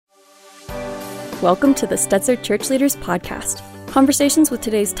Welcome to the Stetzer Church Leaders Podcast. Conversations with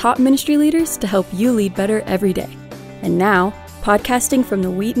today's top ministry leaders to help you lead better every day. And now, podcasting from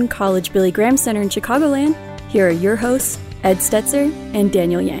the Wheaton College Billy Graham Center in Chicagoland, here are your hosts, Ed Stetzer and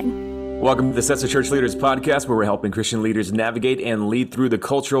Daniel Yang. Welcome to the Stetzer Church Leaders Podcast, where we're helping Christian leaders navigate and lead through the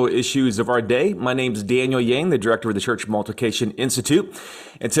cultural issues of our day. My name is Daniel Yang, the director of the Church Multiplication Institute.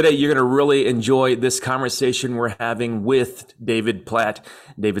 And today you're going to really enjoy this conversation we're having with David Platt.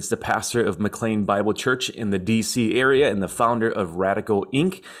 David's the pastor of McLean Bible Church in the D.C. area and the founder of Radical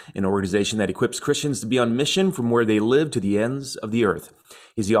Inc., an organization that equips Christians to be on mission from where they live to the ends of the earth.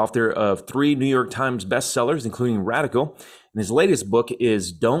 He's the author of 3 New York Times bestsellers, including Radical. And his latest book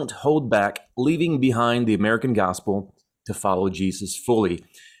is Don't Hold Back, Leaving Behind the American Gospel to Follow Jesus Fully.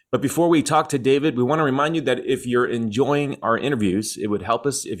 But before we talk to David, we want to remind you that if you're enjoying our interviews, it would help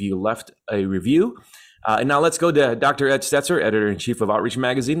us if you left a review. And now let's go to Dr. Ed Stetzer, editor-in-chief of Outreach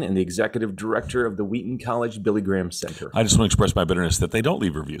Magazine and the executive director of the Wheaton College Billy Graham Center. I just want to express my bitterness that they don't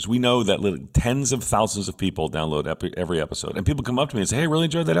leave reviews. We know that tens of thousands of people download every episode. And people come up to me and say, hey, I really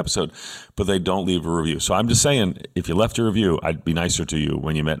enjoyed that episode. But they don't leave a review. So I'm just saying, if you left a review, I'd be nicer to you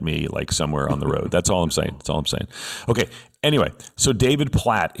when you met me like somewhere on the road. That's all I'm saying. That's all I'm saying. Okay. Anyway, so David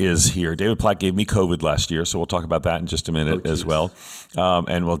Platt is here. David Platt gave me COVID last year, so we'll talk about that in just a minute as well.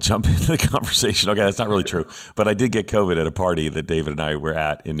 And we'll jump into the conversation. Okay, that's not really true, but I did get COVID at a party that David and I were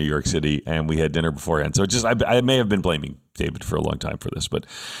at in New York City, and we had dinner beforehand. So I may have been blaming David for a long time for this, but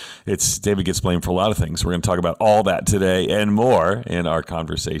David gets blamed for a lot of things. We're going to talk about all that today and more in our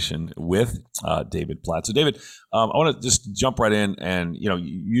conversation with David Platt. So David, I want to just jump right in, and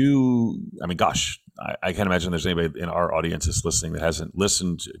I can't imagine there's anybody in our audience that's listening that hasn't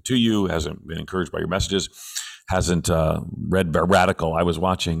listened to you, hasn't been encouraged by your messages, hasn't read Radical.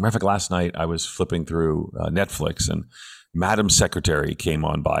 Matter of fact, last night I was flipping through Netflix, and Madam Secretary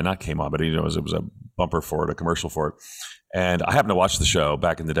but it was a bumper for it, a commercial for it. And I happened to watch the show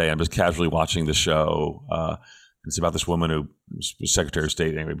back in the day. I'm just casually watching the show. It's about this woman who was Secretary of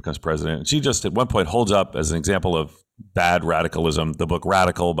State, anyway, becomes president. And she just at one point holds up as an example of bad radicalism, the book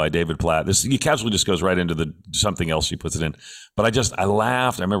Radical by David Platt. He casually just goes right into something else she puts it in. But I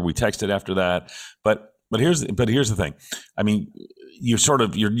laughed. I remember we texted after that. But here's the thing. I mean,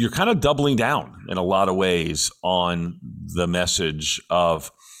 you're kind of doubling down in a lot of ways on the message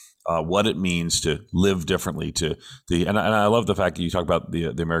of what it means to live differently. And I love the fact that you talk about the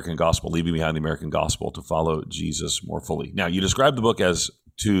American gospel, leaving behind the American gospel to follow Jesus more fully. Now, you describe the book as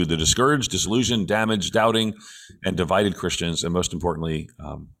to the discouraged, disillusioned, damaged, doubting, and divided Christians, and most importantly,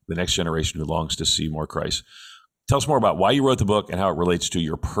 the next generation who longs to see more Christ. Tell us more about why you wrote the book and how it relates to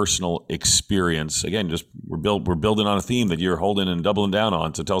your personal experience. Again, we're building on a theme that you're holding and doubling down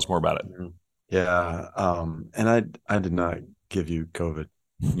on. So tell us more about it. Yeah, and I did not give you COVID.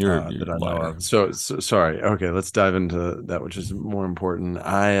 You're that I know of. So sorry. Okay, let's dive into that, which is more important.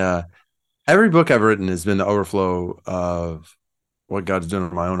 Every book I've written has been the overflow of what God's done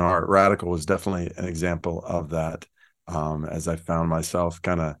in my own heart. Radical was definitely an example of that. As I found myself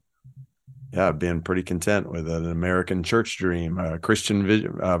being pretty content with an American church dream, a Christian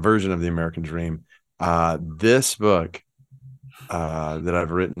version of the American dream. This book that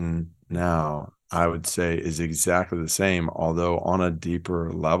I've written now, I would say, is exactly the same, although on a deeper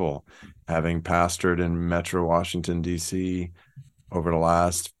level. Having pastored in Metro Washington, D.C. over the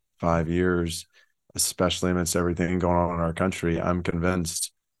last 5 years, especially amidst everything going on in our country, I'm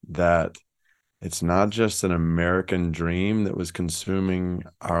convinced that it's not just an American dream that was consuming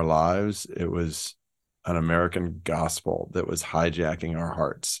our lives. It was an American gospel that was hijacking our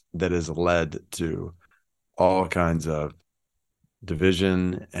hearts, that has led to all kinds of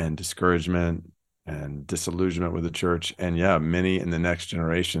division and discouragement and disillusionment with the church. And many in the next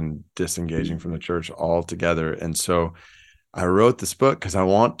generation disengaging from the church altogether. And so I wrote this book because I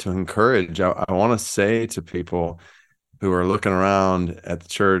want to encourage, I want to say to people who are looking around at the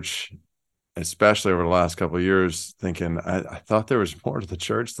church, especially over the last couple of years, thinking, I thought there was more to the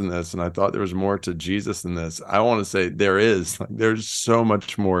church than this, and I thought there was more to Jesus than this. I want to say there's so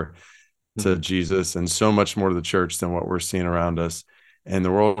much more to Jesus and so much more to the church than what we're seeing around us in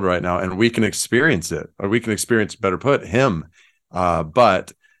the world right now. And we can experience it, or we can experience, better put, him.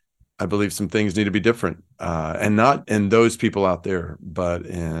 But I believe some things need to be different, and not in those people out there, but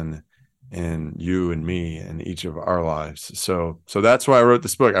in you and me and each of our lives. So that's why I wrote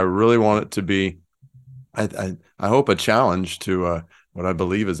this book. I really want it to be, I hope, a challenge to what I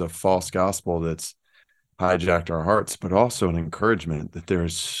believe is a false gospel that's hijacked our hearts, but also an encouragement that there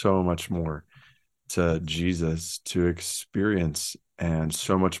is so much more to Jesus to experience and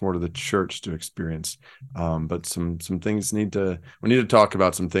so much more to the church to experience. But some things we need to talk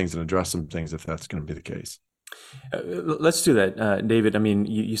about some things and address some things if that's going to be the case. Let's do that, David. I mean,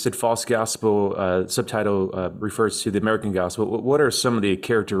 you said false gospel. Subtitle refers to the American gospel. What are some of the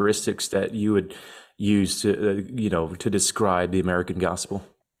characteristics that you would use to to describe the American gospel?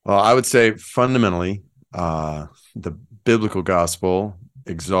 Well, I would say fundamentally, the biblical gospel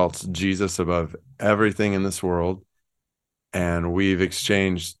exalts Jesus above everything in this world, and we've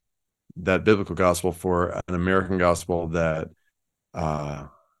exchanged that biblical gospel for an American gospel that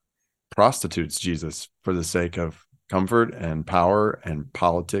prostitutes Jesus for the sake of comfort and power and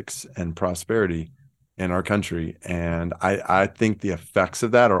politics and prosperity in our country. And I think the effects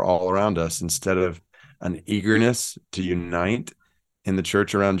of that are all around us. Instead of an eagerness to unite in the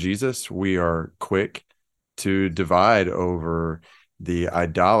church around Jesus, we are quick to divide over the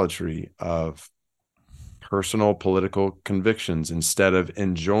idolatry of personal political convictions instead of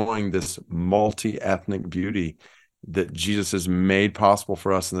enjoying this multi-ethnic beauty that Jesus has made possible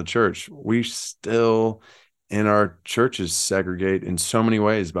for us in the church. We still, in our churches, segregate in so many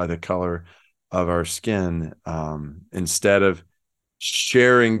ways by the color of our skin, instead of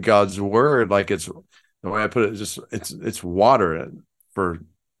sharing God's word. Like, it's the way I put it, just it's water for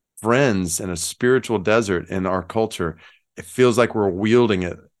friends in a spiritual desert in our culture. It feels like we're wielding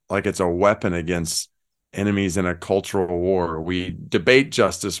it like it's a weapon against enemies in a cultural war. We debate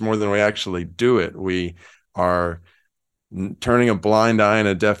justice more than we actually do it. We are turning a blind eye and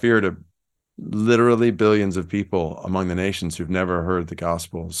a deaf ear to literally billions of people among the nations who've never heard the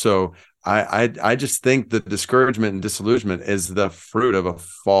gospel. So I just think that discouragement and disillusionment is the fruit of a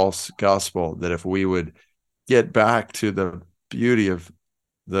false gospel, that if we would get back to the beauty of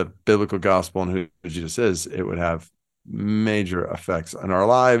the biblical gospel and who Jesus is, it would have major effects on our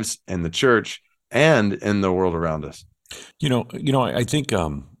lives and the church and in the world around us. I think, I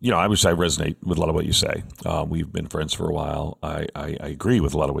resonate with a lot of what you say. We've been friends for a while. I agree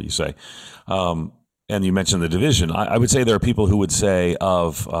with a lot of what you say. And you mentioned the division. I would say there are people who would say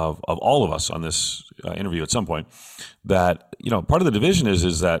of all of us on this interview at some point that, part of the division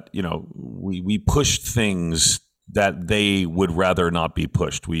is that, we pushed things that they would rather not be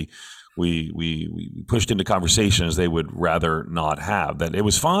pushed. We pushed into conversations they would rather not have, that it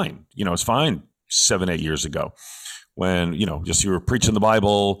was fine. It's fine 7-8 years ago when, just you were preaching the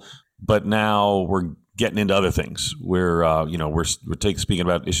Bible, but now we're getting into other things. We're speaking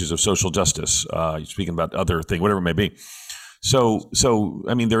about issues of social justice, speaking about other things, whatever it may be. So,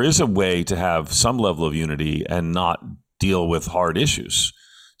 I mean, there is a way to have some level of unity and not deal with hard issues.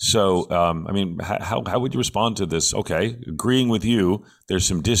 So, how would you respond to this? Okay, agreeing with you, there's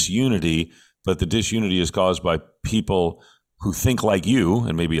some disunity, but the disunity is caused by people who think like you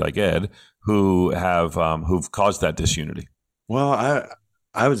and maybe like Ed, who have who've caused that disunity. Well,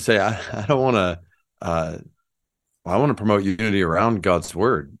 I would say I don't want to. I want to promote unity around God's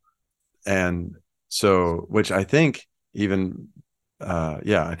word, and so, which I think even,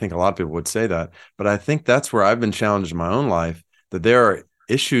 I think a lot of people would say that, but I think that's where I've been challenged in my own life, that there are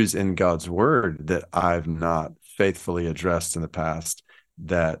issues in God's word that I've not faithfully addressed in the past,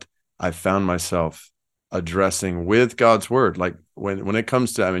 that I've found myself addressing with God's word. Like when it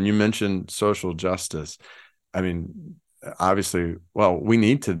comes to, you mentioned social justice. Obviously, we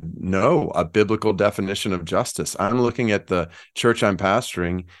need to know a biblical definition of justice. I'm looking at the church I'm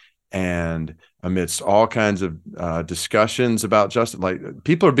pastoring, and amidst all kinds of discussions about justice, like,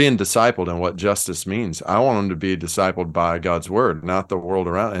 people are being discipled in what justice means. I want them to be discipled by God's word, not the world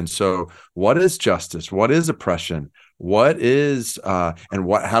around. And so, what is justice? What is oppression? What is how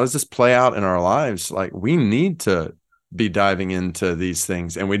does this play out in our lives? Like, we need to be diving into these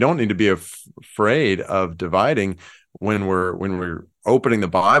things, and we don't need to be afraid of dividing when we're opening the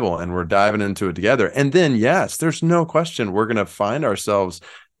Bible and we're diving into it together. And then, yes, there's no question we're going to find ourselves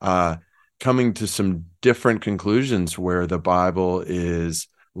coming to some different conclusions where the Bible is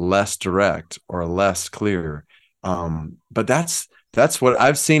less direct or less clear. But that's what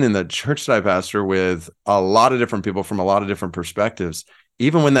I've seen in the church that I pastor, with a lot of different people from a lot of different perspectives.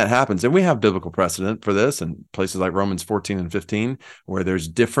 Even when that happens, and we have biblical precedent for this in places like Romans 14 and 15, where there's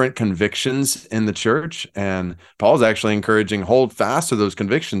different convictions in the church, and Paul's actually encouraging, hold fast to those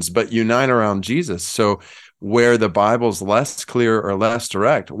convictions, but unite around Jesus. So where the Bible's less clear or less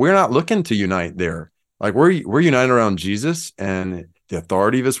direct, we're not looking to unite there. Like, we're united around Jesus and the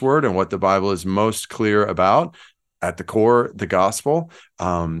authority of his word and what the Bible is most clear about, at the core, the gospel.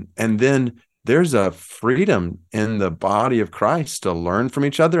 And then there's a freedom in the body of Christ to learn from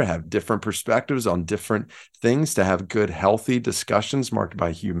each other, have different perspectives on different things, to have good, healthy discussions marked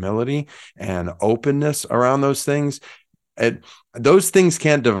by humility and openness around those things. those things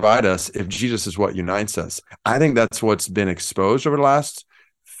can't divide us if Jesus is what unites us. I think that's what's been exposed over the last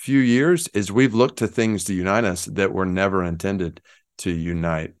few years is we've looked to things to unite us that were never intended to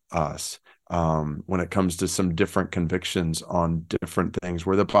unite us. When it comes to some different convictions on different things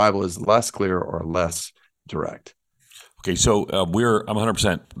where the Bible is less clear or less direct. Okay, so I'm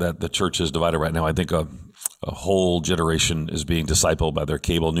 100% that the church is divided right now. I think a whole generation is being discipled by their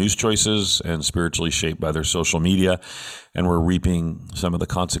cable news choices and spiritually shaped by their social media, and we're reaping some of the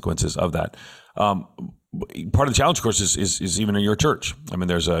consequences of that. Part of the challenge, of course, is even in your church. I mean,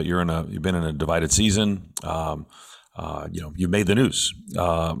 you've been in a divided season. You've made the news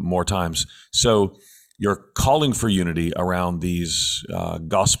more times. So you're calling for unity around these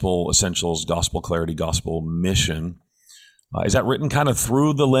gospel essentials, gospel clarity, gospel mission. Is that written kind of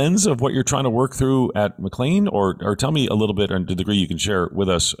through the lens of what you're trying to work through at McLean? Or tell me a little bit, and to the degree you can share with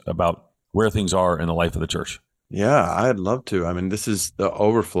us, about where things are in the life of the church? Yeah, I'd love to. I mean, this is the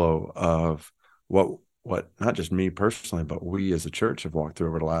overflow of what not just me personally, but we as a church have walked through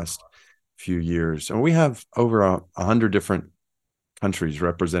over the last few years. And we have over 100 different countries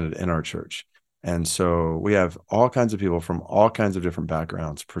represented in our church. And so we have all kinds of people from all kinds of different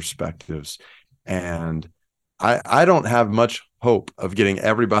backgrounds, perspectives. And I don't have much hope of getting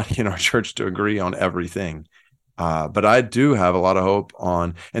everybody in our church to agree on everything. But I do have a lot of hope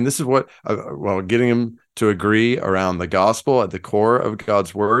on, and this is what, getting them to agree around the gospel at the core of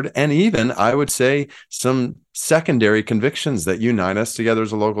God's word. And even, I would say, some secondary convictions that unite us together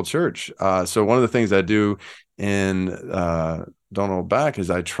as a local church. So one of the things I do in Don't Hold Back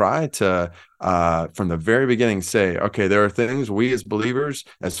is I try to, from the very beginning, say, okay, there are things we as believers,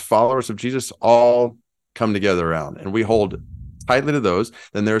 as followers of Jesus, all come together around, and we hold tightly to those.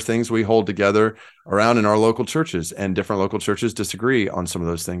 Then there are things we hold together around in our local churches, and different local churches disagree on some of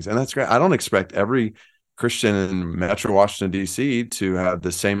those things. And that's great. I don't expect every Christian in Metro Washington, D.C. to have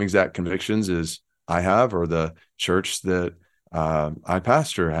the same exact convictions as I have, or the church that I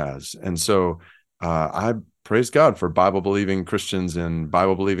pastor has. And so I praise God for Bible-believing Christians and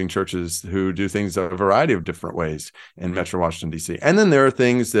Bible-believing churches who do things a variety of different ways in Metro Washington, D.C. And then there are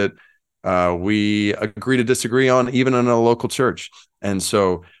things that we agree to disagree on, even in a local church. And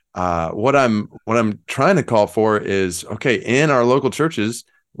so what I'm trying to call for is, okay, in our local churches,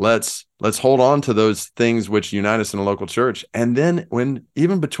 let's hold on to those things which unite us in a local church. And then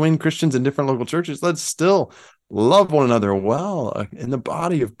even between Christians in different local churches, let's still love one another well in the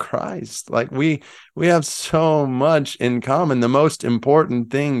body of Christ. Like we have so much in common, the most important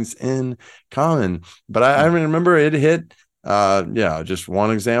things in common. But I remember it hit, just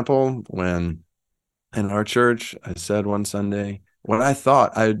one example, when in our church, I said one Sunday, what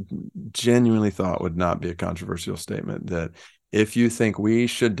I genuinely thought would not be a controversial statement, that if you think we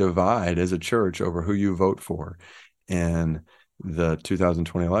should divide as a church over who you vote for in the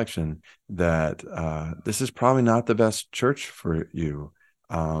 2020 election, that this is probably not the best church for you,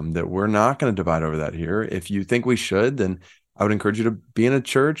 that we're not going to divide over that here. If you think we should, then I would encourage you to be in a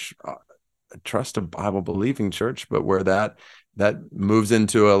church, trust a Bible believing church, but where that moves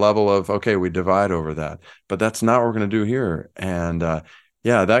into a level of, okay, we divide over that, but that's not what we're going to do here. And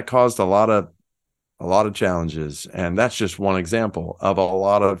that caused a lot of challenges. And that's just one example of a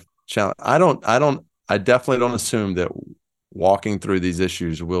lot of challenge. I definitely don't assume that walking through these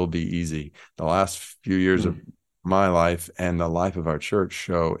issues will be easy. The last few years of my life and the life of our church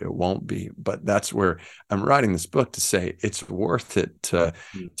show it won't be, but that's where I'm writing this book, to say it's worth it to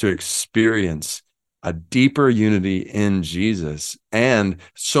experience a deeper unity in Jesus, and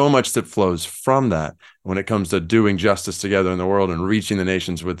so much that flows from that when it comes to doing justice together in the world and reaching the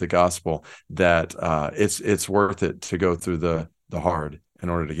nations with the gospel, that it's worth it to go through the hard in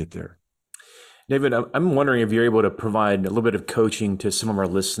order to get there. David, I'm wondering if you're able to provide a little bit of coaching to some of our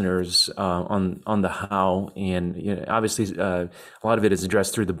listeners on the how, and obviously a lot of it is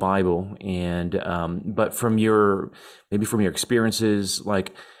addressed through the Bible, and but from your experiences,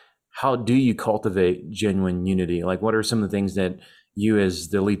 like, how do you cultivate genuine unity? Like, what are some of the things that you, as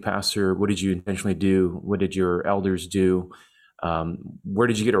the lead pastor, what did you intentionally do? What did your elders do? Where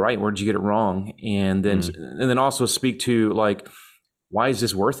did you get it right? Where did you get it wrong? And then also speak to, like, why is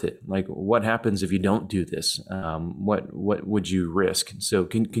this worth it? Like, what happens if you don't do this? What would you risk? So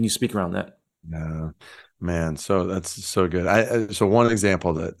can you speak around that? Yeah, man. So that's so good. So one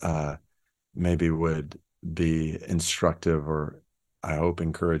example that maybe would be instructive, or I hope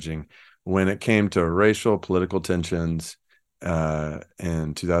encouraging, when it came to racial political tensions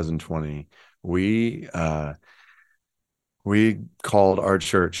in 2020, we called our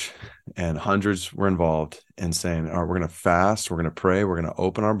church and hundreds were involved in saying, all right, we're going to fast, we're going to pray, we're going to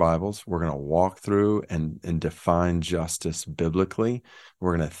open our Bibles, we're going to walk through and define justice biblically.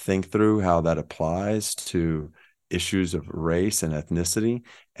 We're going to think through how that applies to issues of race and ethnicity.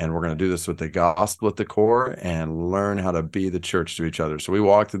 And we're going to do this with the gospel at the core and learn how to be the church to each other. So we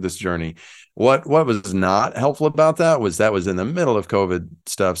walked through this journey. What was not helpful about that was in the middle of COVID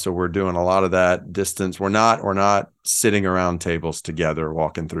stuff. So we're doing a lot of that distance. We're not sitting around tables together,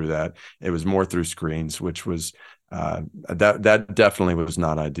 walking through that. It was more through screens, which was that definitely was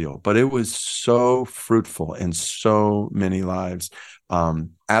not ideal, but it was so fruitful in so many lives.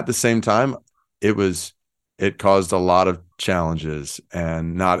 At the same time, it caused a lot of challenges,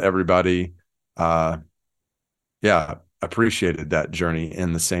 and not everybody, appreciated that journey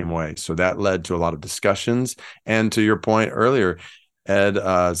in the same way. So that led to a lot of discussions, and to your point earlier, Ed,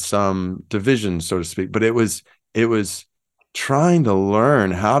 some division, so to speak. But it was trying to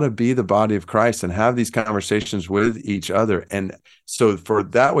learn how to be the body of Christ and have these conversations with each other. And so for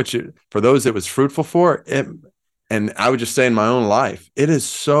those it was fruitful for it. And I would just say in my own life, it is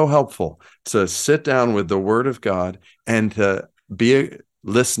so helpful to sit down with the Word of God and to be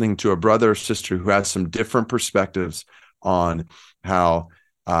listening to a brother or sister who has some different perspectives on how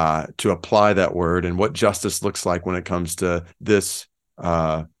to apply that word and what justice looks like when it comes to this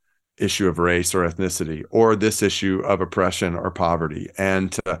issue of race or ethnicity, or this issue of oppression or poverty,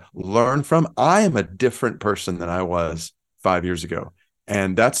 and to learn from. I am a different person than I was 5 years ago.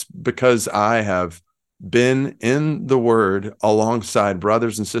 And that's because I have been in the Word alongside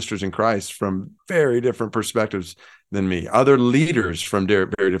brothers and sisters in Christ from very different perspectives than me, other leaders from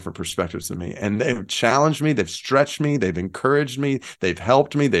very different perspectives than me. And they've challenged me, they've stretched me, they've encouraged me, they've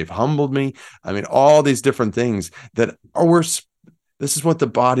helped me, they've humbled me. I mean, all these different things that this is what the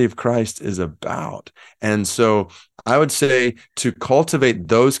body of Christ is about. And so I would say to cultivate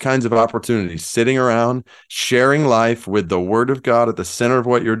those kinds of opportunities, sitting around, sharing life with the Word of God at the center of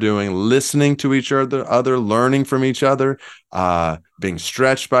what you're doing, listening to each other, learning from each other, being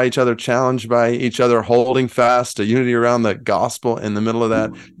stretched by each other, challenged by each other, holding fast to unity around the gospel in the middle of that,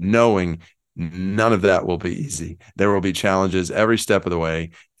 knowing none of that will be easy. There will be challenges every step of the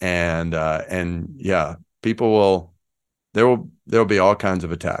way. And there will be all kinds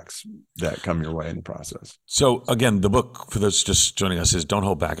of attacks that come your way in the process. So again, the book, for those just joining us, is Don't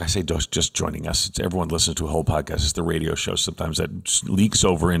Hold Back. I say just joining us. Everyone listens to a whole podcast. It's the radio show. Sometimes that leaks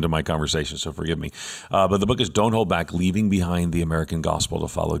over into my conversation, so forgive me. But the book is Don't Hold Back, Leaving Behind the American Gospel to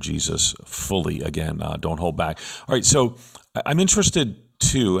Follow Jesus Fully. Again, don't hold back. All right, so I'm interested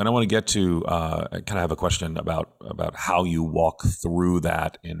too, and I want to get to, I kind of have a question about how you walk through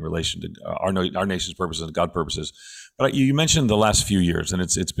that in relation to our nation's purposes and God's purposes. But you mentioned the last few years, and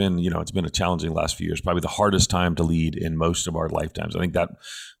it's been a challenging last few years, probably the hardest time to lead in most of our lifetimes. I think that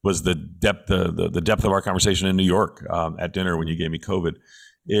was the depth of our conversation in New York at dinner when you gave me COVID.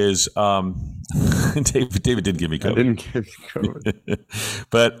 Is David did give me COVID. I didn't give you COVID,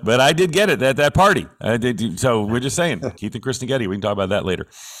 but I did get it at that party. I did. So we're just saying, Keith and Kristen Getty. We can talk about that later.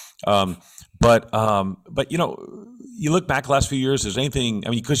 But you look back last few years. Is anything? I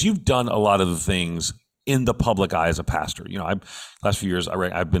mean, because you've done a lot of the things in the public eye as a pastor. Last few years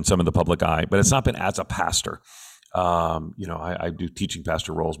I've been some in the public eye, but it's not been as a pastor. I do teaching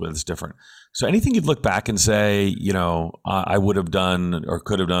pastor roles, but it's different. So anything you'd look back and say, I would have done or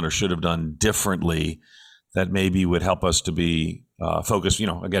could have done or should have done differently that maybe would help us to be focused,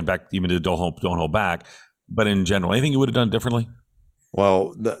 again, back even to don't hold back, but in general, anything you would have done differently?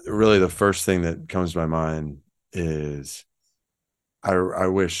 Well, really the first thing that comes to my mind is I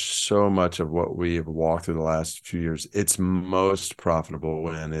wish so much of what we have walked through the last few years, it's most profitable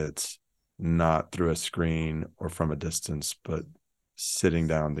when it's not through a screen or from a distance, but sitting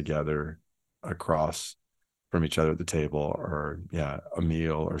down together across from each other at the table, or a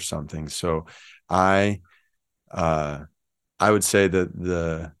meal or something. So I would say that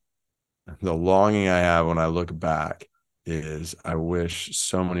the longing I have when I look back is I wish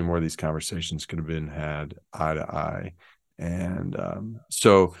so many more of these conversations could have been had eye to eye. And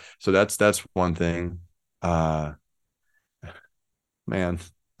so that's one thing. Man,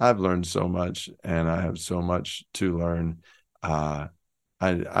 I've learned so much, and I have so much to learn. I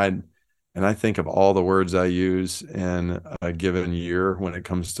think of all the words I use in a given year when it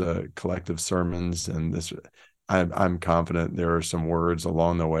comes to collective sermons, and this, I'm confident there are some words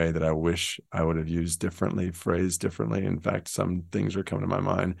along the way that I wish I would have used differently, phrased differently. In fact, some things are coming to my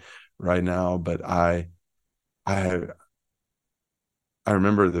mind right now, but I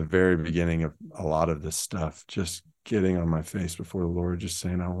remember the very beginning of a lot of this stuff, just getting on my face before the Lord, just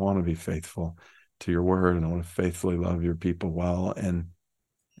saying, I want to be faithful to your word, and I want to faithfully love your people well. And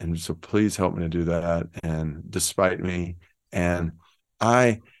And so please help me to do that. And despite me, and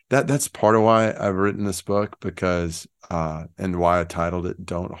that's part of why I've written this book, because and why I titled it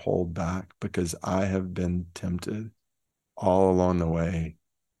Don't Hold Back, because I have been tempted all along the way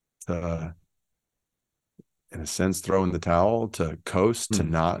to, in a sense, throw in the towel, to coast, to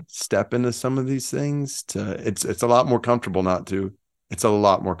not step into some of these things. It's a lot more comfortable not to. It's a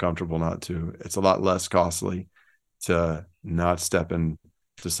lot more comfortable not to. It's a lot less costly to not step into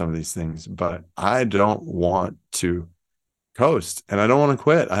some of these things. But I don't want to coast, and I don't want to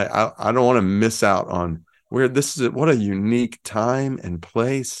quit. I don't want to miss out on where this is. What a unique time and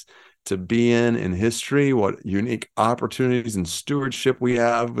place to be in history. What unique opportunities and stewardship we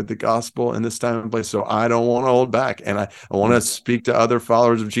have with the gospel in this time and place. So I don't want to hold back, and I want to speak to other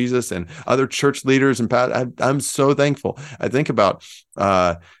followers of Jesus and other church leaders. And I'm so thankful. I think about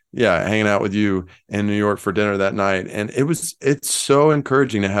hanging out with you in New York for dinner that night. And it's so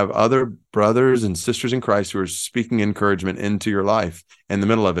encouraging to have other brothers and sisters in Christ who are speaking encouragement into your life in the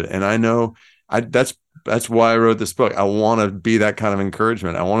middle of it. And I know that's why I wrote this book. I want to be that kind of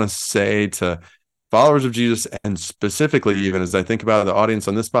encouragement. I want to say to followers of Jesus, and specifically, even as I think about the audience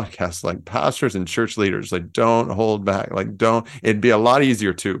on this podcast, like pastors and church leaders, like, don't hold back. It'd be a lot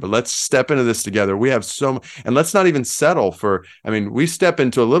easier too, but let's step into this together. We have and let's not even settle for, we step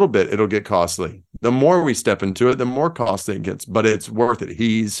into a little bit, it'll get costly. The more we step into it, the more costly it gets, but it's worth it.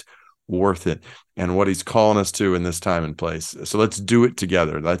 He's worth it. And what he's calling us to in this time and place. So let's do it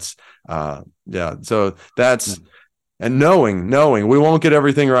together. So that's, and knowing we won't get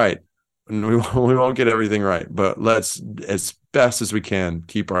everything right. We won't get everything right, but let's, as best as we can,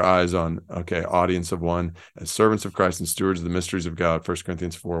 keep our eyes on, audience of one, as servants of Christ and stewards of the mysteries of God, 1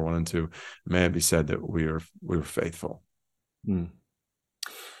 Corinthians 4, 1 and 2, may it be said that we were faithful.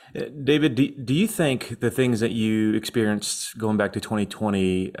 David, do you think the things that you experienced going back to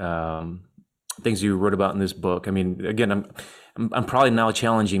 2020, things you wrote about in this book, again, I'm probably now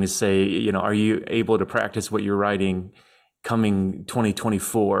challenging to say, are you able to practice what you're writing coming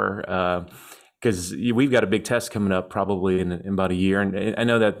 2024, because we've got a big test coming up probably in about a year. And I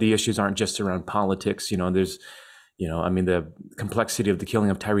know that the issues aren't just around politics. There's, the complexity of the killing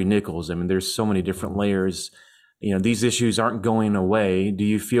of Tyree Nichols. There's so many different layers. These issues aren't going away. Do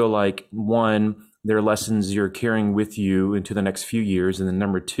you feel like, one, there are lessons you're carrying with you into the next few years? And then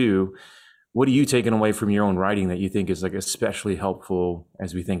number two, what are you taking away from your own writing that you think is especially helpful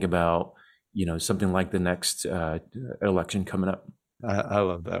as we think about something like the next election coming up? I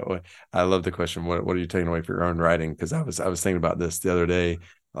love that way. I love the question. What are you taking away from your own writing? Because I was thinking about this the other day,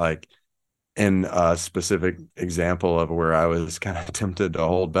 like in a specific example of where I was kind of tempted to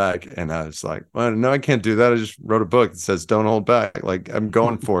hold back, and I was like, well, no, I can't do that. I just wrote a book that says don't hold back. Like, I'm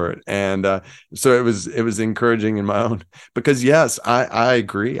going for it. And so it was encouraging in my own, because yes, I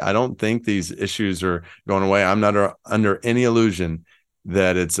agree. I don't think these issues are going away. I'm not under any illusion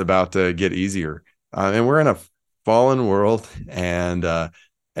that it's about to get easier. And we're in a fallen world, and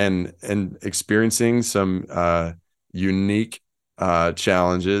experiencing some unique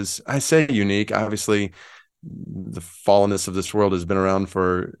challenges. I say unique. Obviously, the fallenness of this world has been around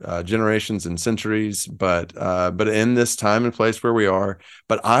for generations and centuries, but in this time and place where we are.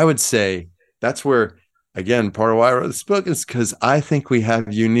 But I would say that's where, again, part of why I wrote this book is because I think we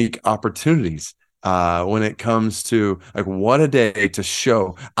have unique opportunities when it comes to, like, what a day to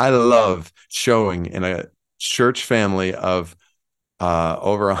show. I love showing in a church family of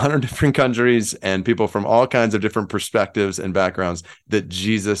over 100 different countries and people from all kinds of different perspectives and backgrounds that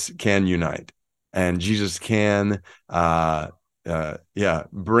Jesus can unite, and Jesus can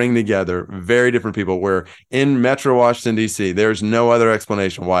bring together very different people, where in Metro Washington, D.C., there's no other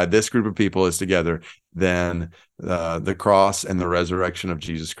explanation why this group of people is together than the cross and the resurrection of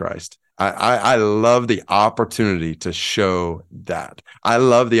Jesus Christ. I love the opportunity to show that. I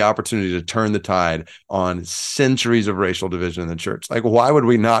love the opportunity to turn the tide on centuries of racial division in the church. Like, why would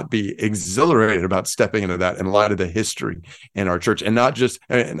we not be exhilarated about stepping into that in light of the history in our church, and not just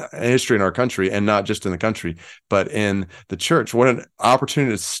history in our country, and not just in the country, but in the church? What an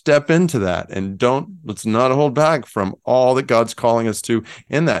opportunity to step into that, and let's not hold back from all that God's calling us to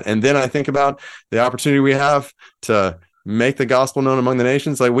in that. And then I think about the opportunity we have to make the gospel known among the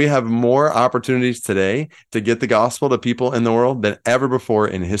nations. Like, we have more opportunities today to get the gospel to people in the world than ever before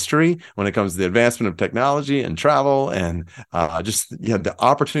in history, when it comes to the advancement of technology and travel and the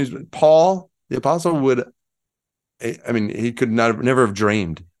opportunities. Paul, the apostle, he could never have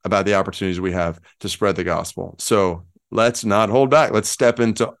dreamed about the opportunities we have to spread the gospel. So let's not hold back. Let's step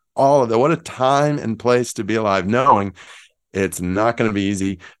into all of that. What a time and place to be alive, knowing it's not going to be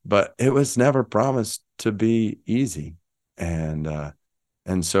easy, but it was never promised to be easy. And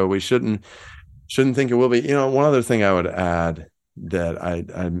And so we shouldn't think it will be. One other thing I would add that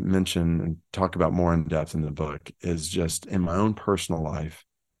I mention and talk about more in depth in the book is just in my own personal life.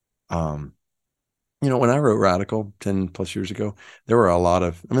 When I wrote Radical 10 plus years ago, there were a lot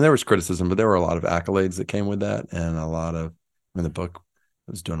of, there was criticism, but there were a lot of accolades that came with that. And a lot of, the book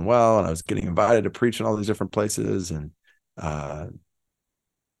was doing well, and I was getting invited to preach in all these different places. And,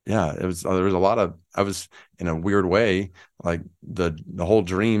 there was a lot of, I was in a weird way, like the whole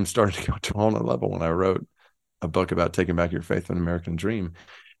dream started to go to a whole nother level when I wrote a book about taking back your faith in an American dream.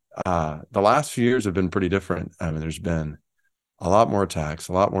 The last few years have been pretty different. There's been a lot more attacks,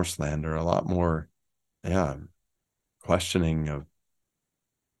 a lot more slander, a lot more, questioning of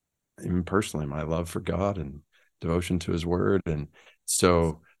even personally my love for God and devotion to his word. And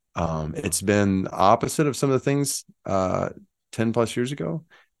so it's been opposite of some of the things 10 plus years ago.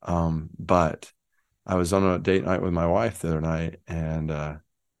 But I was on a date night with my wife the other night, and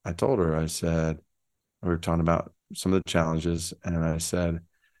I told her, I said, we were talking about some of the challenges, and I said,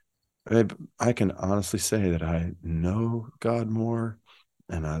 babe, I can honestly say that I know God more,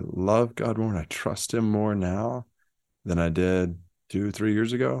 and I love God more, and I trust him more now than I did 2-3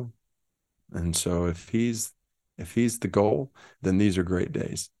 years ago. And so if he's the goal, then these are great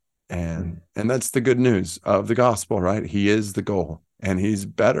days. And that's the good news of the gospel, right? He is the goal, and he's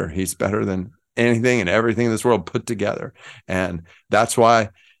better. He's better than anything and everything in this world put together. And that's why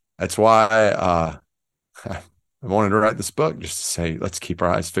I wanted to write this book, just to say, let's keep our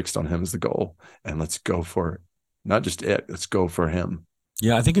eyes fixed on him as the goal, and let's go for not just it, let's go for him.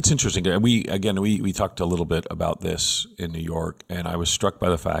 Yeah, I think it's interesting. We talked a little bit about this in New York, and I was struck by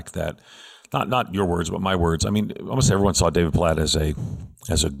the fact that not your words, but my words. Almost everyone saw David Platt as a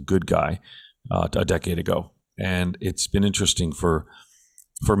good guy a decade ago, and it's been interesting for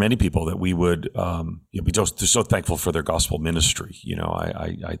many people that we would be just so thankful for their gospel ministry.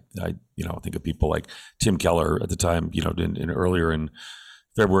 I think of people like Tim Keller at the time. Earlier in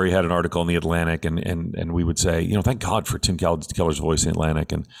February, had an article in the Atlantic, and we would say, thank God for Tim Keller's voice in the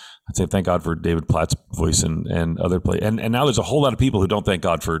Atlantic, and I'd say thank God for David Platt's voice and other places. And now there's a whole lot of people who don't thank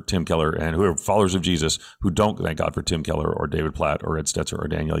God for Tim Keller, and who are followers of Jesus who don't thank God for Tim Keller or David Platt or Ed Stetzer or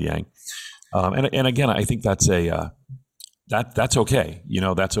Daniel Yang. And again, I think that's that's okay.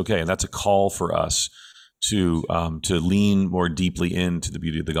 That's okay, and that's a call for us to lean more deeply into the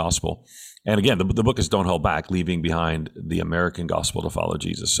beauty of the gospel. And again, the book is "Don't Hold Back: Leaving Behind the American Gospel to Follow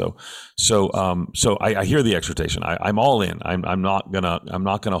Jesus." So I hear the exhortation. I'm all in. I'm not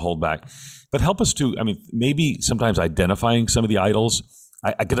gonna hold back. But help us to. Maybe sometimes identifying some of the idols.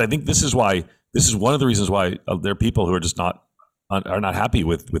 Because I think this is one of the reasons why there are people who are just not happy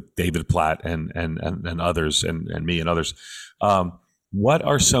with David Platt and others and me and others. What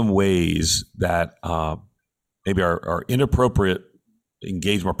are some ways that maybe are inappropriate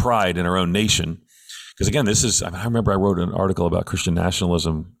engagement or pride in our own nation? Because again, I remember I wrote an article about Christian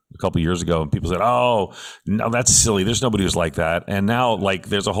nationalism a couple of years ago, and people said, "Oh, no, that's silly. There's nobody who's like that." And now,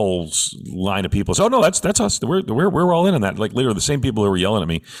 there's a whole line of people say, "Oh no, that's us. We're all in on that." Like literally, the same people who were yelling at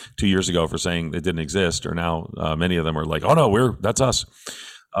me 2 years ago for saying it didn't exist, or now many of them are like, "Oh no, that's us."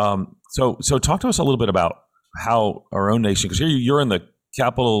 So talk to us a little bit about how our own nation, because you're in the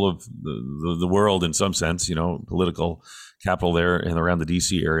capital of the world in some sense, political capital there and around the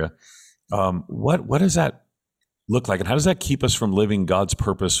DC area. What does that look like, and how does that keep us from living God's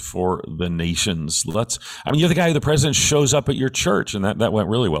purpose for the nations? You're the guy who the president shows up at your church, and that went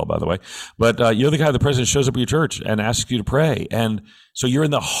really well, by the way. But you're the guy who the president shows up at your church and asks you to pray, and so you're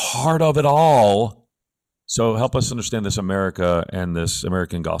in the heart of it all. So help us understand this America and this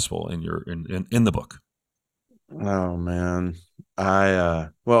American gospel in the book. Oh man,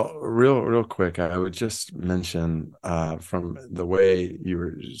 well, real quick, I would just mention from the way you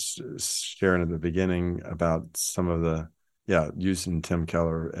were sharing at the beginning about some of the using Tim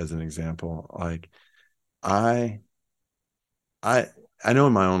Keller as an example. Like I know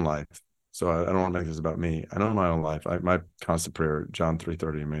in my own life, so I don't want to make this about me. I know in my own life, my constant prayer, John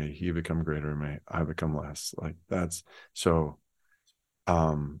 3:30, may he become greater, may I become less. Like that's so.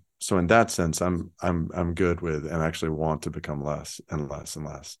 So in that sense, I'm good with and actually want to become less and less and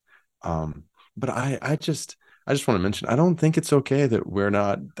less. But I just want to mention, I don't think it's okay that we're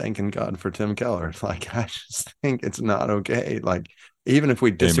not thanking God for Tim Keller. Like I just think it's not okay. Like even if we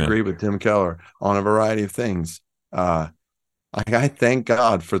disagree with Tim Keller on a variety of things, I thank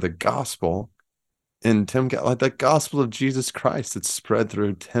God for the gospel in Tim Keller, like the gospel of Jesus Christ that's spread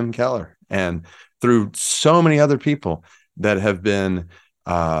through Tim Keller and through so many other people that have been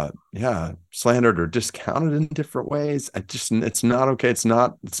slandered or discounted in different ways. It's not okay. It's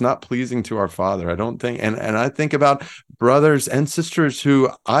not pleasing to our Father, I don't think. And I think about brothers and sisters who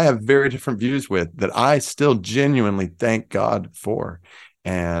I have very different views with that I still genuinely thank God for,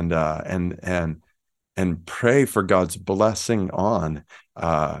 and pray for God's blessing on.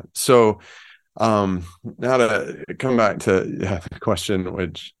 Now to come back to the question,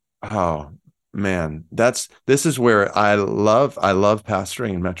 which, oh man, this is where I love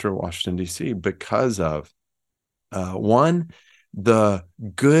pastoring in Metro Washington, D.C. because of one, the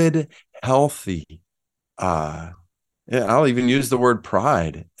good, healthy, I'll even use the word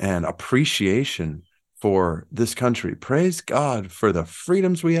pride and appreciation for this country. Praise God for the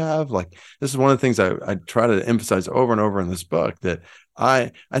freedoms we have. Like, this is one of the things I try to emphasize over and over in this book, that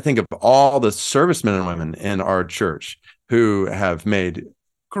I think of all the servicemen and women in our church who have made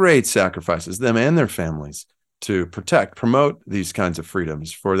great sacrifices, them and their families, to promote these kinds of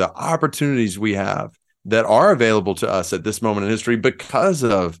freedoms, for the opportunities we have that are available to us at this moment in history because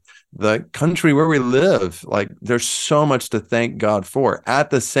of the country where we live. Like, there's so much to thank God for.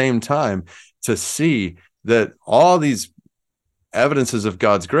 At the same time, to see that all these evidences of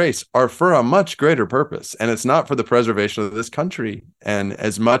God's grace are for a much greater purpose, and it's not for the preservation of this country. And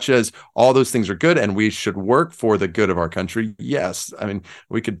as much as all those things are good and we should work for the good of our country, yes, I mean,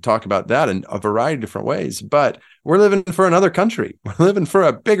 we could talk about that in a variety of different ways, but we're living for another country. We're living for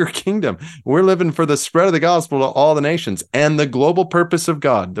a bigger kingdom. We're living for the spread of the gospel to all the nations, and the global purpose of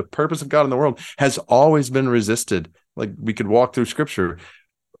God, the purpose of God in the world, has always been resisted. Like, we could walk through scripture,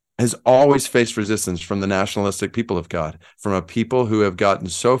 has always faced resistance from the nationalistic people of God, from a people who have gotten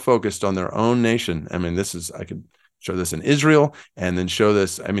so focused on their own nation. I mean, I could show this in Israel, and then show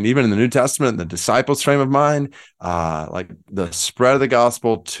this, I mean, even in the New Testament, the disciples' frame of mind, like the spread of the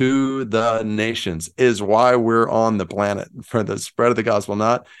gospel to the nations is why we're on the planet, for the spread of the gospel,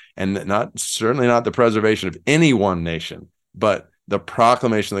 certainly not the preservation of any one nation, but the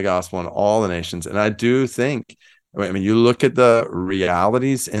proclamation of the gospel in all the nations. And I do think, I mean, you look at the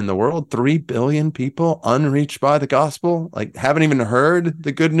realities in the world, 3 billion people unreached by the gospel, like, haven't even heard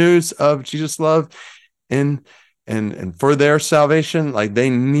the good news of Jesus' love and for their salvation. Like, they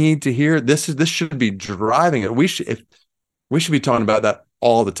need to hear this. This should be driving it. We should be talking about that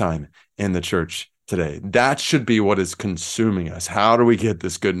all the time in the church today. That should be what is consuming us. How do we get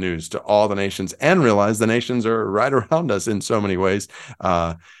this good news to all the nations, and realize the nations are right around us in so many ways,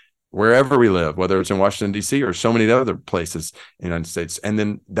 wherever we live, whether it's in Washington, D.C. or so many other places in the United States. And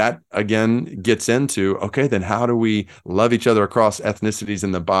then that again gets into, okay, then how do we love each other across ethnicities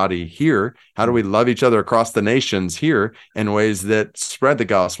in the body here? How do we love each other across the nations here in ways that spread the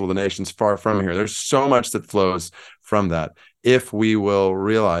gospel to the nations far from here? There's so much that flows from that. If we will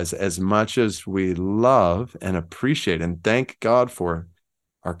realize, as much as we love and appreciate and thank God for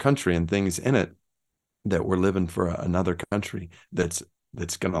our country and things in it, that we're living for another country that's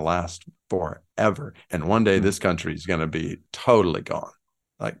going to last forever. And one day this country is going to be totally gone,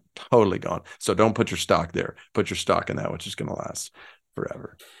 like totally gone. So don't put your stock there. Put your stock in that which is going to last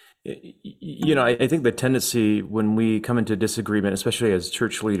forever. You know, I think the tendency when we come into disagreement, especially as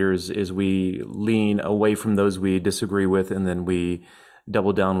church leaders, is we lean away from those we disagree with, and then we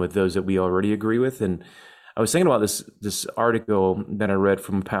double down with those that we already agree with. And I was thinking about this article that I read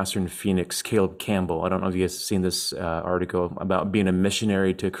from a pastor in Phoenix, Caleb Campbell. I don't know if you guys have seen this article about being a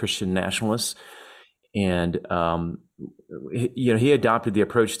missionary to Christian nationalists. And, he adopted the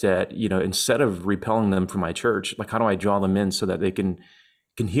approach that, instead of repelling them from my church, like, how do I draw them in so that they can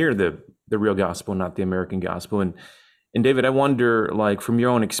hear the real gospel, not the American gospel? And David, I wonder, like, from your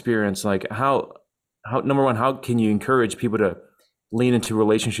own experience, like, how number one, how can you encourage people to lean into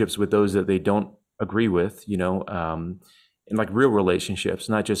relationships with those that they don't agree with, in like real relationships,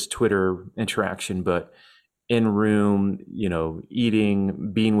 not just Twitter interaction, but in room,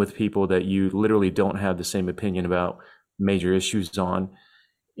 eating, being with people that you literally don't have the same opinion about major issues on.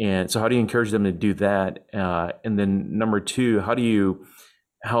 And so how do you encourage them to do that? And then number two, how do you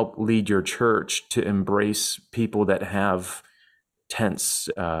help lead your church to embrace people that have tense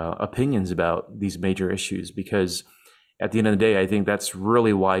opinions about these major issues? Because at the end of the day, I think that's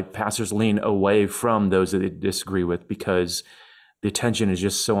really why pastors lean away from those that they disagree with, because the tension is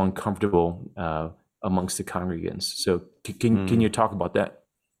just so uncomfortable amongst the congregants. So can you talk about that?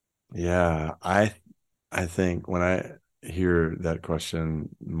 Yeah, I think when I hear that question,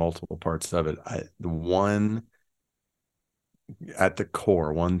 multiple parts of it, the one at the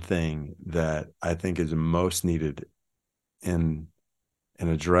core, one thing that I think is most needed in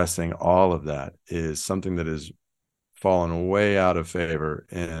addressing all of that is something that is fallen way out of favor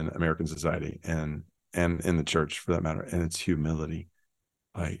in American society and in the church, for that matter, and it's humility.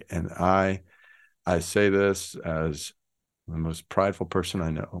 Like, and I say this as the most prideful person I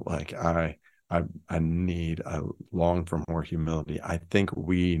know. Like, I I long for more humility. I think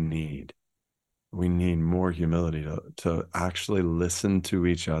we need more humility to actually listen to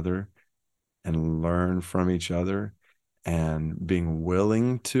each other and learn from each other, and being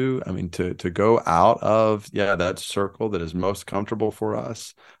willing to, to go out of, that circle that is most comfortable for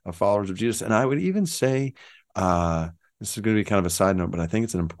us, of followers of Jesus. And I would even say, this is going to be kind of a side note, but I think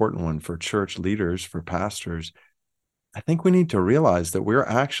it's an important one for church leaders, for pastors. I think we need to realize that we're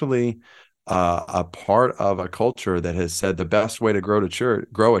actually a part of a culture that has said the best way to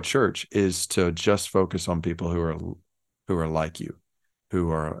grow a church is to just focus on people who are like you, who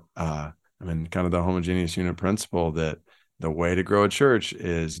are, kind of the homogeneous unit principle, that the way to grow a church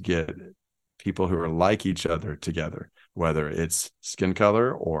is get people who are like each other together, whether it's skin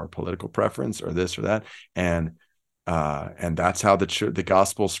color or political preference or this or that. And that's how the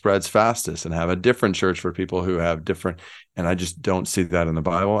gospel spreads fastest, and have a different church for people who have different. And I just don't see that in the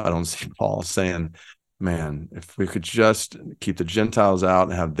Bible. I don't see Paul saying, man, if we could just keep the Gentiles out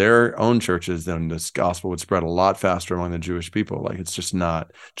and have their own churches, then this gospel would spread a lot faster among the Jewish people. Like, it's just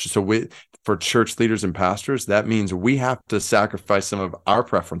not. So for church leaders and pastors, that means we have to sacrifice some of our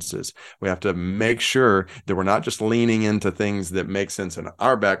preferences. We have to make sure that we're not just leaning into things that make sense in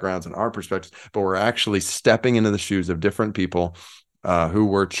our backgrounds and our perspectives, but we're actually stepping into the shoes of different people who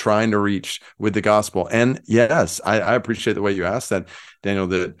we're trying to reach with the gospel. And yes, I appreciate the way you asked that, Daniel,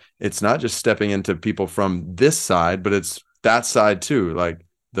 that it's not just stepping into people from this side, but it's that side too, like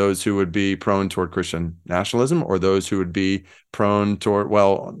those who would be prone toward Christian nationalism, or those who would be prone toward,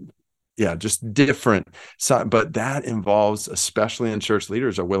 just different. But that involves, especially in church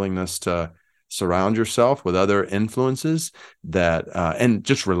leaders, a willingness to surround yourself with other influences that, and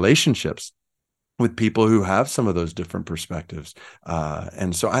just relationships with people who have some of those different perspectives.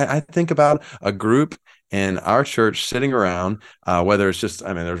 And so I think about a group in our church sitting around, whether it's just,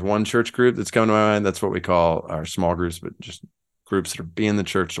 there's one church group that's coming to my mind. That's what we call our small groups, but just groups that are being the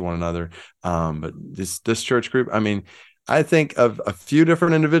church to one another. But this church group, I think of a few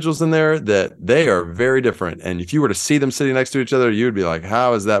different individuals in there that they are very different. And if you were to see them sitting next to each other, you'd be like,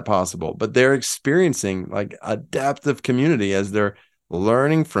 how is that possible? But they're experiencing like a depth of community as they're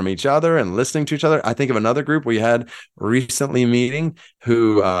learning from each other and listening to each other. I think of another group we had recently meeting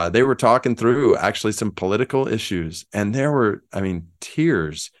who they were talking through actually some political issues, and there were,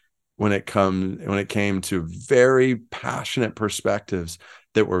 tears when it came to very passionate perspectives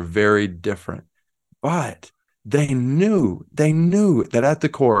that were very different. But they knew that at the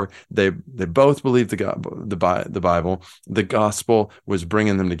core, they both believed the Bible, the gospel was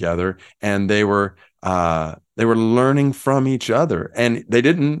bringing them together, and they were learning from each other, and they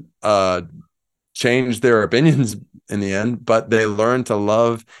didn't change their opinions in the end, but they learned to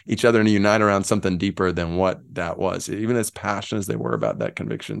love each other and to unite around something deeper than what that was, even as passionate as they were about that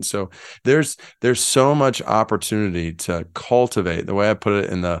conviction. So there's so much opportunity to cultivate. The way I put it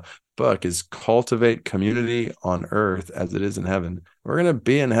in the book is cultivate community on earth as it is in heaven. We're going to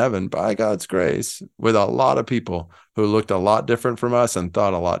be in heaven by God's grace with a lot of people who looked a lot different from us and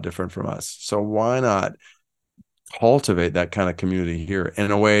thought a lot different from us. So why not cultivate that kind of community here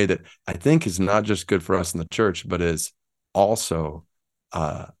in a way that I think is not just good for us in the church, but is also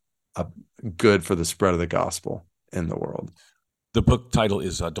good for the spread of the gospel in the world. The book title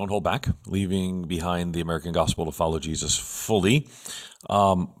is Don't Hold Back, Leaving Behind the American Gospel to Follow Jesus Fully.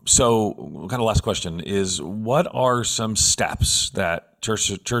 So kind of last question is, what are some steps that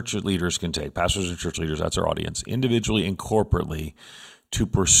church leaders can take, pastors and church leaders, that's our audience, individually and corporately, to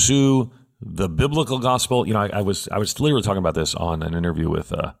pursue the biblical gospel? I was literally talking about this on an interview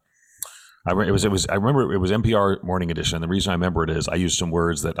with I remember it was NPR Morning Edition. And the reason I remember it is I used some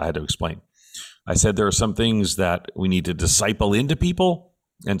words that I had to explain. I said there are some things that we need to disciple into people,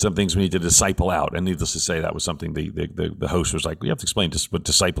 and some things we need to disciple out. And needless to say, that was something the host was like, we have to explain just what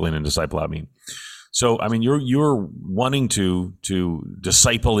disciple in and disciple out mean. So you're wanting to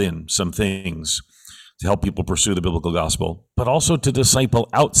disciple in some things to help people pursue the biblical gospel, but also to disciple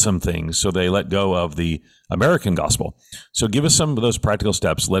out some things so they let go of the American gospel. So give us some of those practical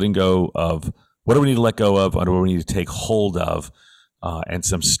steps, letting go of what do we need to let go of, what do we need to take hold of, and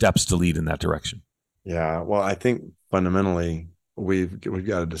some steps to lead in that direction. Yeah, well, I think fundamentally we've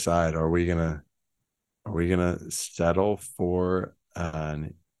got to decide: are we gonna settle for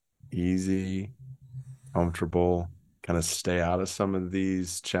an easy, comfortable, kind of stay out of some of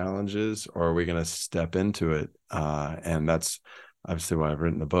these challenges, or are we going to step into it? And that's obviously why I've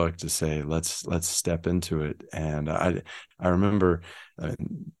written the book, to say let's step into it. And I remember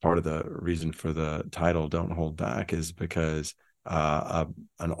part of the reason for the title "Don't Hold Back" is because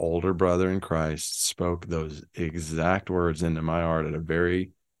an older brother in Christ spoke those exact words into my heart at a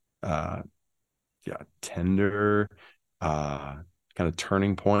very tender kind of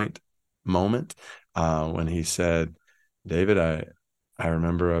turning point moment when he said, David, I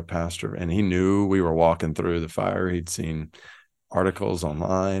remember a pastor, and he knew we were walking through the fire. He'd seen articles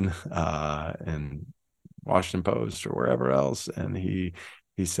online and Washington Post or wherever else. And he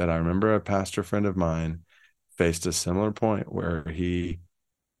said, I remember a pastor friend of mine faced a similar point where he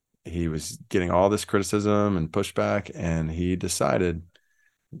was getting all this criticism and pushback, and he decided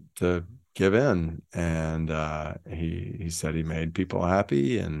to give in. And he said he made people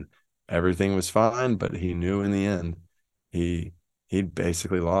happy and everything was fine, but he knew in the end he'd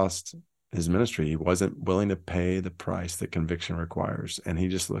basically lost his ministry. He wasn't willing to pay the price that conviction requires. And he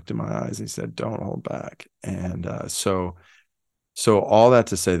just looked in my eyes and he said, don't hold back. And so all that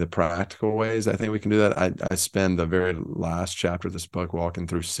to say, the practical ways I think we can do that. I spend the very last chapter of this book walking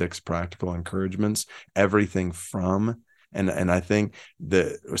through 6 practical encouragements, everything from, and I think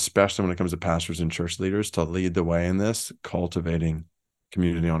that especially when it comes to pastors and church leaders, to lead the way in this, cultivating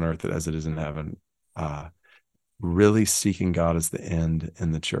community on earth as it is in heaven, really seeking God as the end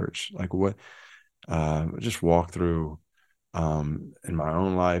in the church. Like what, just walk through in my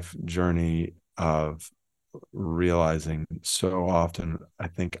own life journey of realizing so often I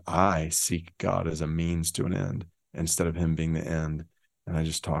think I seek God as a means to an end instead of him being the end. And I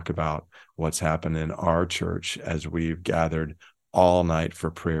just talk about what's happened in our church as we've gathered all night for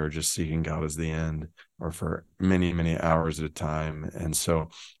prayer, just seeking God as the end, or for many, many hours at a time. And so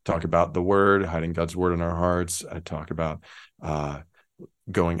talk about the word, hiding God's word in our hearts. I talk about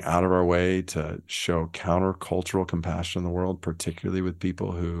going out of our way to show countercultural compassion in the world, particularly with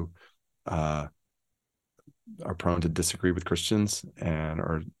people who are prone to disagree with Christians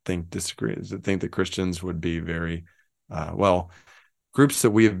or think that Christians would be very, groups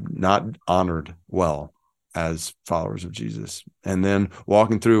that we have not honored well as followers of Jesus. And then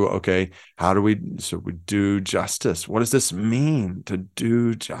walking through, okay, we do justice. What does this mean to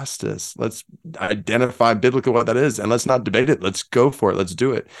do justice? Let's identify biblically what that is, and let's not debate it. Let's go for it. Let's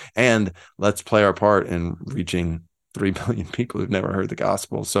do it. And let's play our part in reaching 3 billion people who've never heard the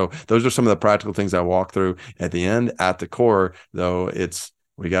gospel. So those are some of the practical things I walk through. At the end, at the core, though,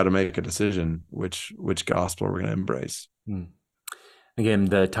 we got to make a decision which gospel we're going to embrace. Again,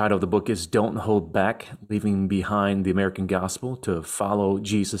 the title of the book is Don't Hold Back, Leaving Behind the American Gospel to Follow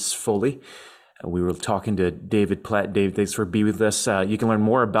Jesus Fully. We were talking to David Platt. Dave, thanks for being with us. You can learn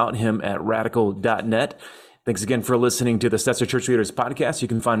more about him at radical.net. Thanks again for listening to the Stetzer Church Leaders podcast. You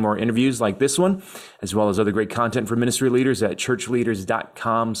can find more interviews like this one, as well as other great content for ministry leaders at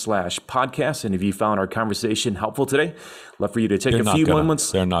churchleaders.com/podcast. And if you found our conversation helpful today, love for you to take a few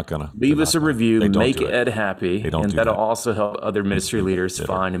moments. They're not going to. Leave us a review, make Ed happy, and that'll that. Also help other ministry leaders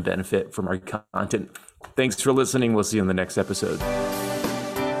find and benefit from our content. Thanks for listening. We'll see you in the next episode.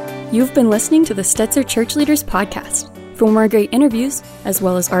 You've been listening to the Stetzer Church Leaders podcast. For more great interviews, as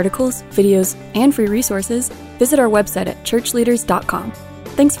well as articles, videos, and free resources, visit our website at churchleaders.com.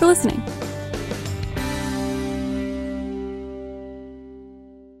 Thanks for listening.